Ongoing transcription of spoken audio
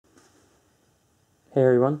Hey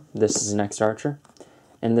everyone, this is Next Archer,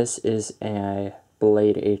 and this is a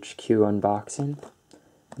Bladehq unboxing.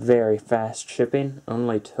 Very fast shipping,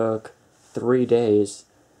 only took 3 days,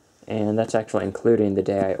 and that's actually including the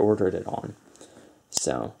day I ordered it on.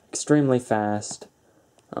 So, extremely fast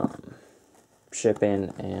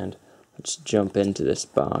shipping, and let's jump into this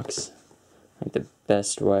box. I think the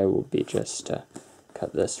best way will be just to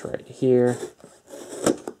cut this right here,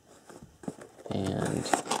 and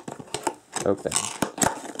open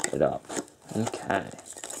it up. Okay,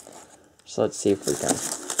 so let's see if we can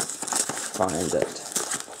find it.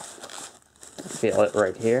 Feel it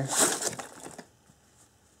right here.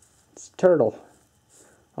 It's a turtle.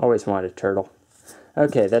 Always wanted a turtle.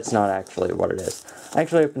 Okay, that's not actually what it is. I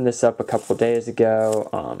actually opened this up a couple days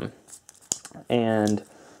ago, and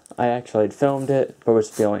I actually had filmed it, but was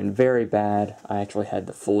feeling very bad. I actually had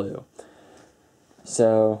the flu.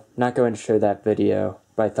 So, not going to show that video,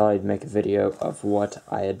 but I thought I'd make a video of what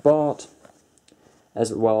I had bought,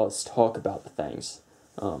 as well as talk about the things.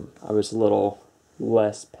 I was a little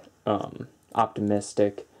less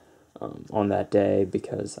optimistic on that day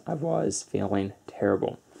because I was feeling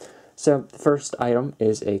terrible. So, the first item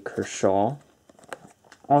is a Kershaw.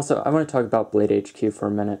 Also, I want to talk about Bladehq for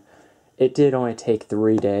a minute. It did only take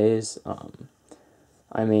 3 days.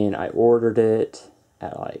 I mean, I ordered it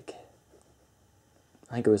at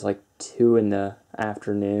I think it was 2 in the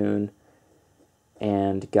afternoon,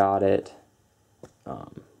 and got it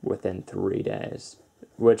within 3 days,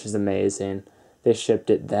 which is amazing. They shipped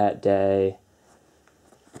it that day.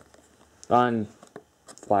 I'm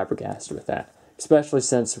flabbergasted with that, especially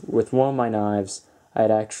since with one of my knives, I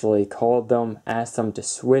had actually called them, asked them to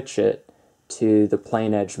switch it to the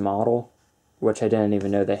plain edge model, which I didn't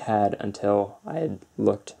even know they had until I had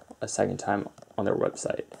looked a second time on their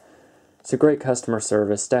website. So great customer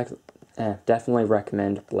service, definitely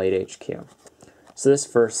recommend Bladehq. So this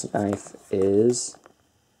first knife is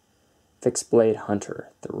Fixed Blade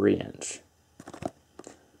Hunter 3-inch.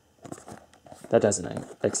 That doesn't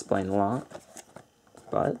explain a lot,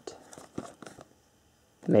 but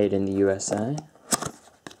made in the USA.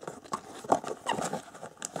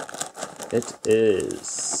 It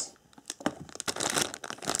is.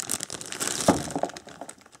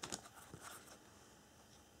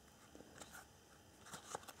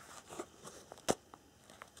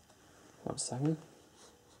 One second.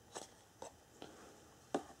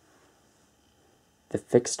 The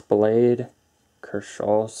Fixed Blade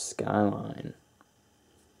Kershaw Skyline.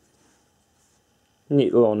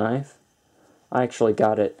 Neat little knife. I actually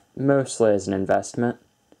got it mostly as an investment.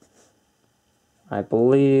 I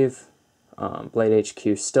believe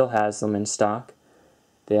Bladehq still has them in stock.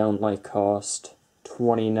 They only cost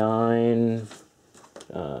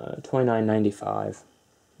 $29.95.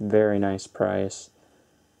 Very nice price.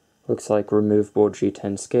 Looks like removable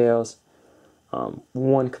G10 scales.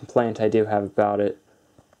 One complaint I do have about it,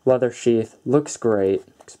 leather sheath looks great,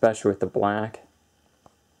 especially with the black,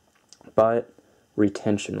 but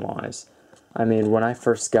retention-wise, I mean, when I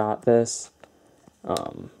first got this,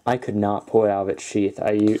 I could not pull it out of its sheath.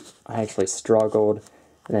 I actually struggled,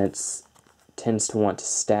 and it tends to want to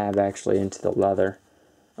stab actually into the leather.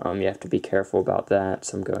 You have to be careful about that,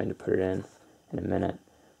 so I'm going to put it in a minute.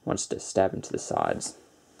 It wants to stab into the sides.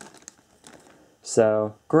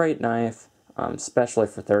 So, great knife, especially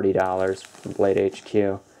for $30 from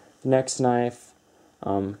Bladehq. The next knife,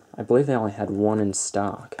 I believe they only had one in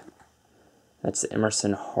stock. That's the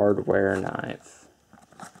Emerson Hardware knife.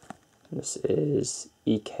 This is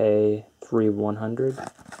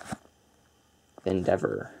EK3100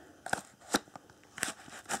 Endeavor.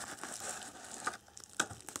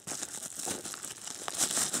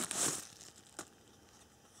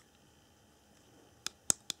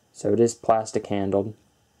 So it is plastic handled.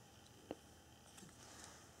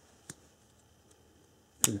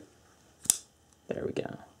 There we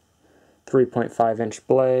go. 3.5-inch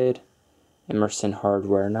blade, Emerson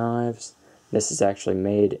Hardware knives. This is actually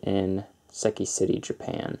made in Seki City,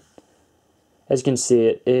 Japan. As you can see,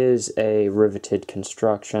 it is a riveted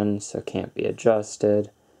construction, so it can't be adjusted.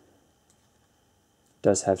 It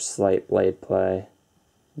does have slight blade play.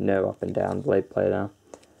 No up and down blade play though.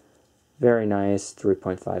 Very nice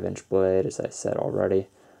 3.5-inch blade, as I said already.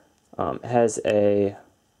 It has a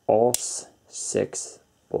AUS 6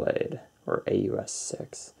 blade, or AUS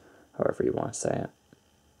 6, however you want to say it.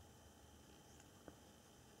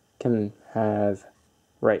 Can have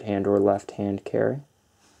right hand or left hand carry.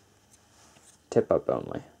 Tip up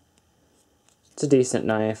only. It's a decent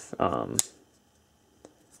knife.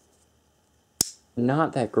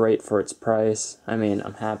 Not that great for its price. I mean,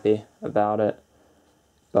 I'm happy about it,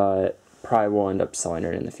 but probably will end up selling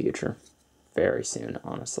it in the future. very soon,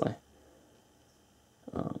 honestly.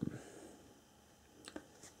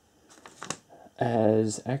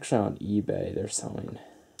 As actually on eBay, they're selling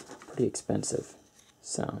pretty expensive.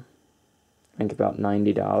 So, I think about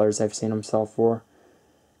 $90 I've seen them sell for.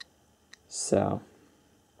 So,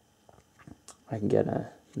 I can get a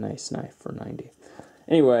nice knife for 90.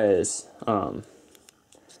 Anyways,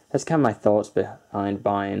 that's kind of my thoughts behind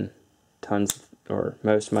buying tons or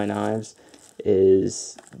most of my knives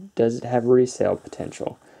is, does it have resale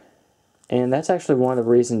potential? And that's actually one of the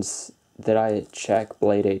reasons that I check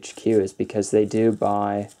Bladehq is because they do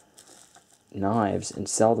buy knives and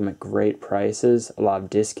sell them at great prices, a lot of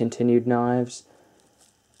discontinued knives,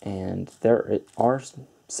 and there are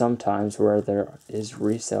some times where there is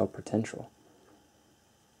resale potential.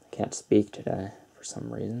 I can't speak today for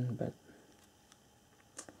some reason, but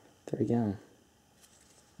there you go.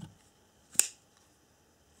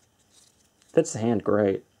 Fits the hand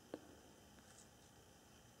great.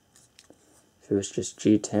 If it was just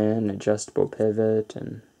G10, adjustable pivot,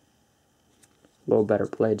 and a little better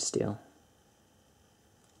blade steel.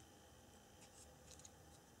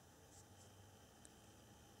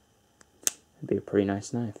 It'd be a pretty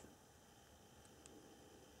nice knife.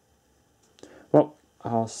 Well,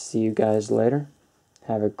 I'll see you guys later.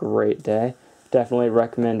 Have a great day. Definitely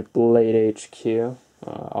recommend Bladehq.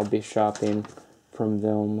 I'll be shopping from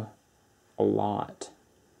them a lot.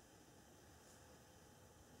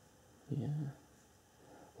 Yeah.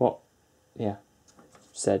 Well, yeah.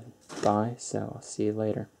 Said bye, so I'll see you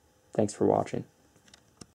later. Thanks for watching.